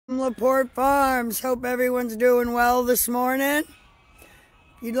LaPorte Farms. Hope everyone's doing well this morning.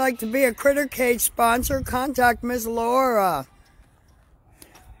 If you'd like to be a Critter Cage sponsor, contact Miss Laura.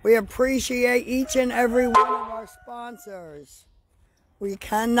 We appreciate each and every one of our sponsors. We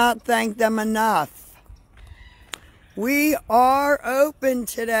cannot thank them enough. We are open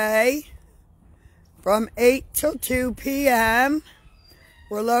today from 8 till 2 p.m.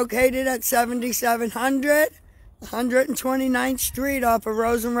 We're located at 7700 129th Street off of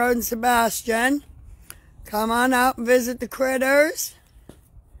Rosen Road in Sebastian. Come on out and visit the critters.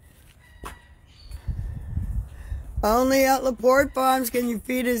 Only at LaPorte Farms can you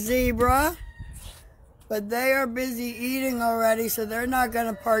feed a zebra. But they are busy eating already, so they're not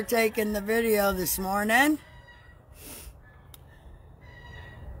going to partake in the video this morning.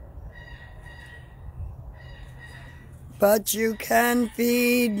 But you can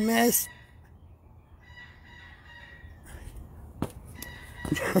feed Miss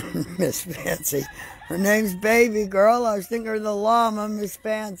Fancy. Her name's Baby Girl. I was thinking of the llama, Miss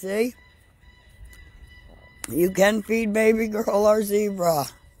Fancy. You can feed Baby Girl our zebra.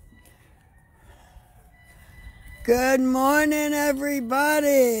 Good morning,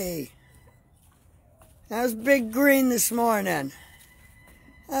 everybody. How's Big Green this morning?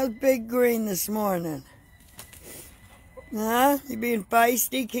 How's Big Green this morning? Huh? You being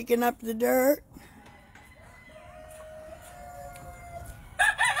feisty, kicking up the dirt?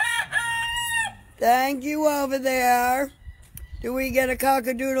 Thank you over there. Do we get a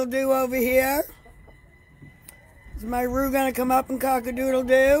cock-a-doodle-doo over here? Is my Roo gonna come up and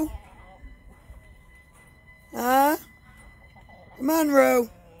cock-a-doodle-doo? Huh? Come on, Roo.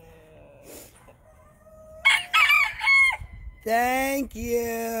 Thank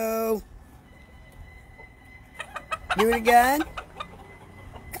you. Do it again.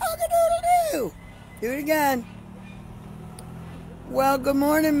 Cock-a-doodle-doo. Do it again. Well, good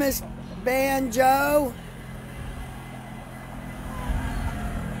morning, Miss Banjo.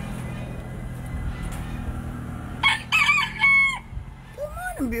 Good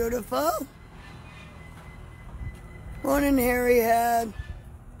morning, beautiful. Morning, hairy head.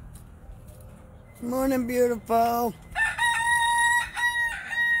 Morning, beautiful.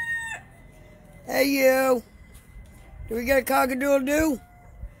 Hey, you. Do we get a cock-a-doodle-doo?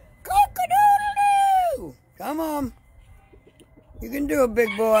 Cock-a-doodle-doo! Come on. You can do it,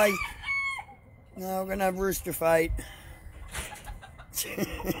 big boy. No, we're going to have rooster fight.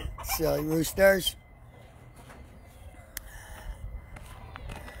 Silly roosters.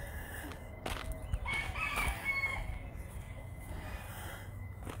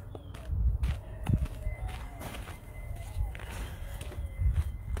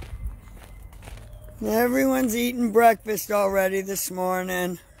 Everyone's eating breakfast already this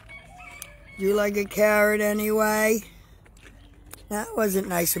morning. Do you like a carrot anyway? That wasn't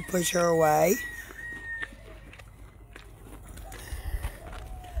nice to push her away.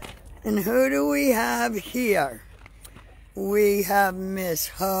 And who do we have here? We have Miss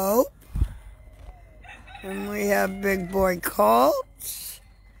Hope. And we have Big Boy Colts.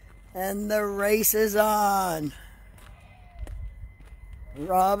 And the race is on.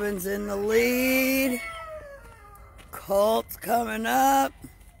 Robin's in the lead. Colts coming up.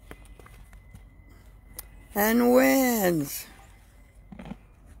 And wins.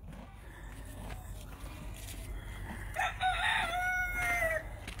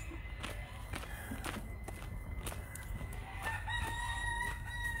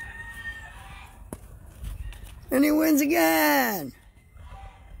 And he wins again.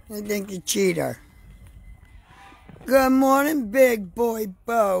 I think you cheater. Good morning, Big Boy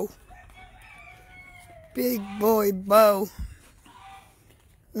Bo. Big Boy Bo.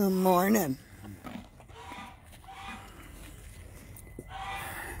 Good morning.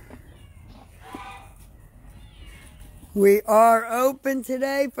 We are open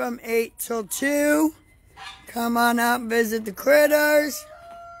today from 8 till 2. Come on out and visit the critters.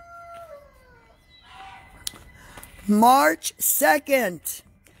 March 2nd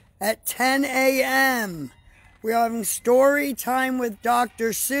at 10 a.m. We're having story time with Dr.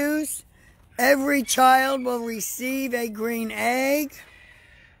 Seuss. Every child will receive a green egg.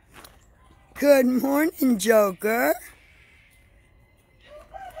 Good morning, Joker.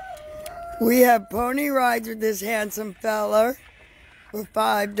 We have pony rides with this handsome fella for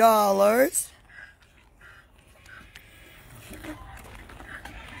 $5.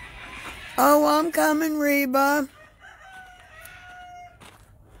 Oh, I'm coming, Reba.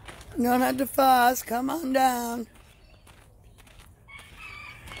 You don't have to fuss. Come on down.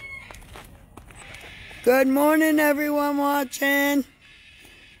 Good morning, everyone watching.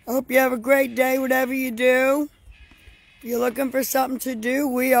 I hope you have a great day, whatever you do. If you're looking for something to do,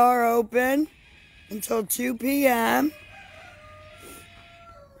 we are open until 2 p.m.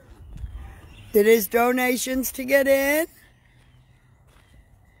 It is donations to get in.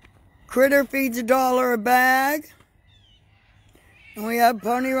 Critter feeds $1 a bag. And we have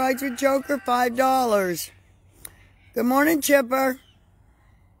Pony Rides with Joker, $5. Good morning, Chipper.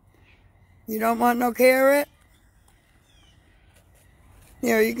 You don't want no carrot?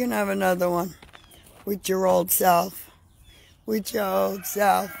 Here, you can have another one. With your old self. With your old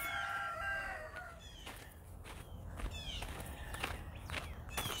self.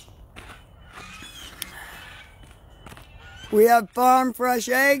 We have farm fresh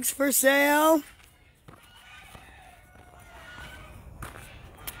eggs for sale.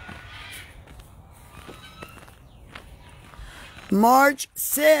 March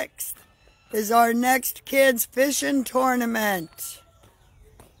 6th is our next kids fishing tournament.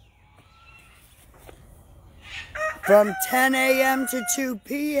 From 10 a.m. to 2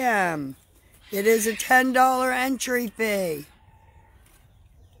 p.m. It is a $10 entry fee.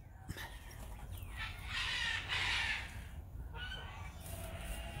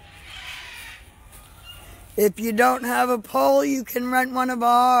 If you don't have a pole, you can rent one of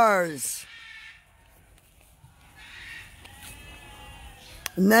ours.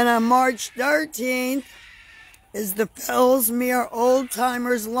 And then on March 13th is the Fellsmere Old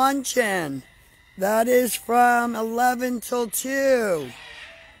Timers Luncheon. That is from 11 till 2.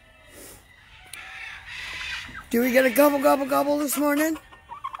 Do we get a gobble, gobble, gobble this morning?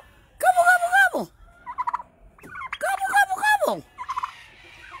 Gobble, gobble, gobble. Gobble, gobble,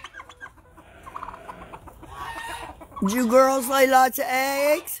 gobble. Do you girls lay lots of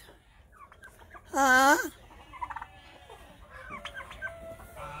eggs? Huh?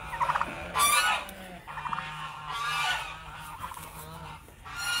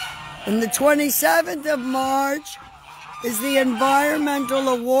 And the 27th of March is the Environmental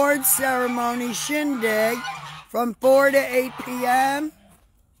Awards Ceremony Shindig from 4 to 8 p.m.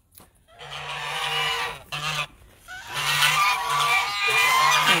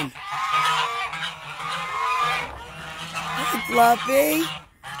 Hey, Fluffy.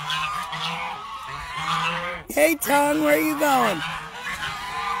 Hey, Tongue, where are you going?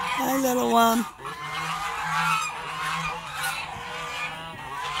 Hi, little one.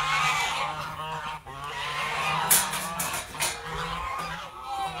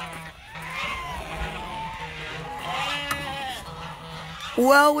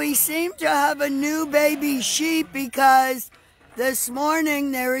 Well, we seem to have a new baby sheep because this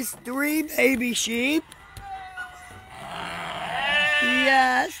morning there is 3 baby sheep.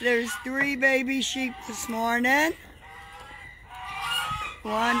 Yes, there's 3 baby sheep this morning.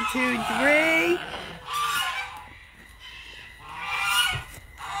 1, 2, 3.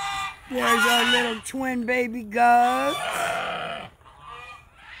 There's our little twin baby goats.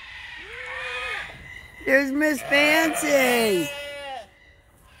 There's Miss Fancy.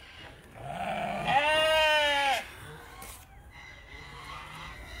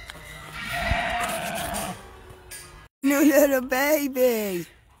 New little baby.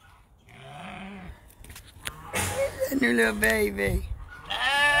 New little baby.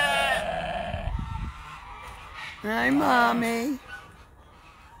 Hi, Mommy.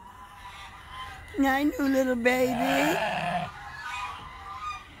 Hi, new little baby.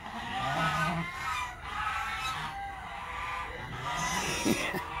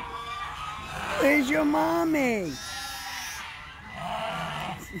 Where's your mommy?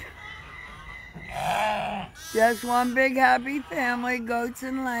 Just one big happy family, goats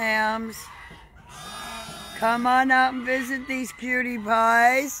and lambs. Come on out and visit these cutie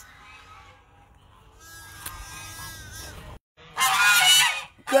pies.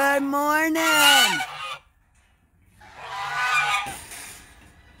 Good morning.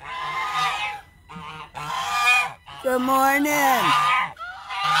 Good morning.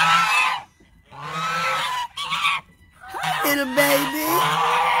 Hi, little baby.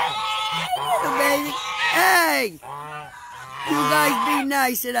 Little baby. Hey! You guys be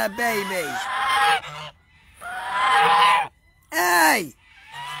nice to that baby. Hey!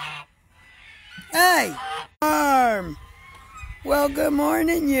 Hey! Well, good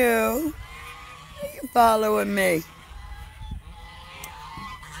morning, you. You following me?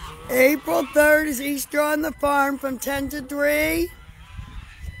 April 3rd is Easter on the farm from 10 to 3.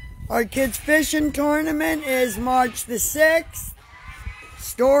 Our kids fishing tournament is March the 6th.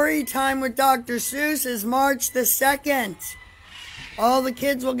 Story time with Dr. Seuss is March the 2nd. All the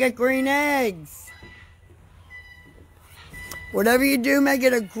kids will get green eggs. Whatever you do, make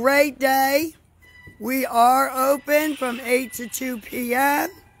it a great day. We are open from 8 to 2 p.m.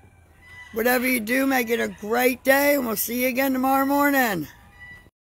 Whatever you do, make it a great day, and we'll see you again tomorrow morning.